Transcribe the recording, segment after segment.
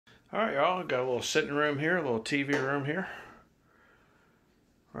Alright, y'all, got a little sitting room here, a little TV room here.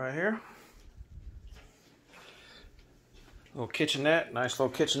 Right here. Little kitchenette, nice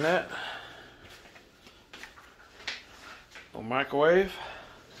little kitchenette. Little microwave.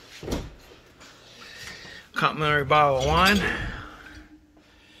 Complimentary bottle of wine.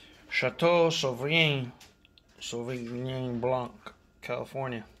 Chateau Sauvignon Blanc,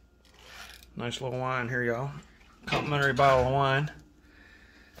 California. Nice little wine here, y'all. Complimentary bottle of wine.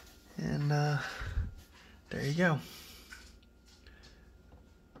 And there you go.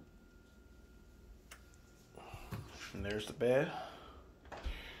 And there's the bed.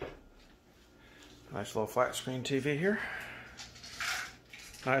 Nice little flat screen TV here.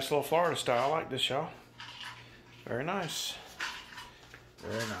 Nice little Florida style. I like this, y'all. Very nice.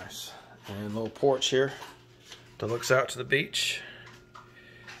 Very nice. And a little porch here that looks out to the beach.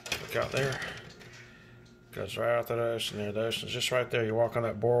 Look out there. Goes right out to the ocean there. The ocean's just right there. You walk on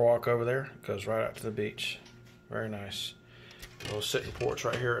that boardwalk over there. Goes right out to the beach. Very nice. A little sitting porch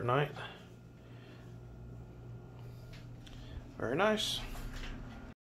right here at night. Very nice.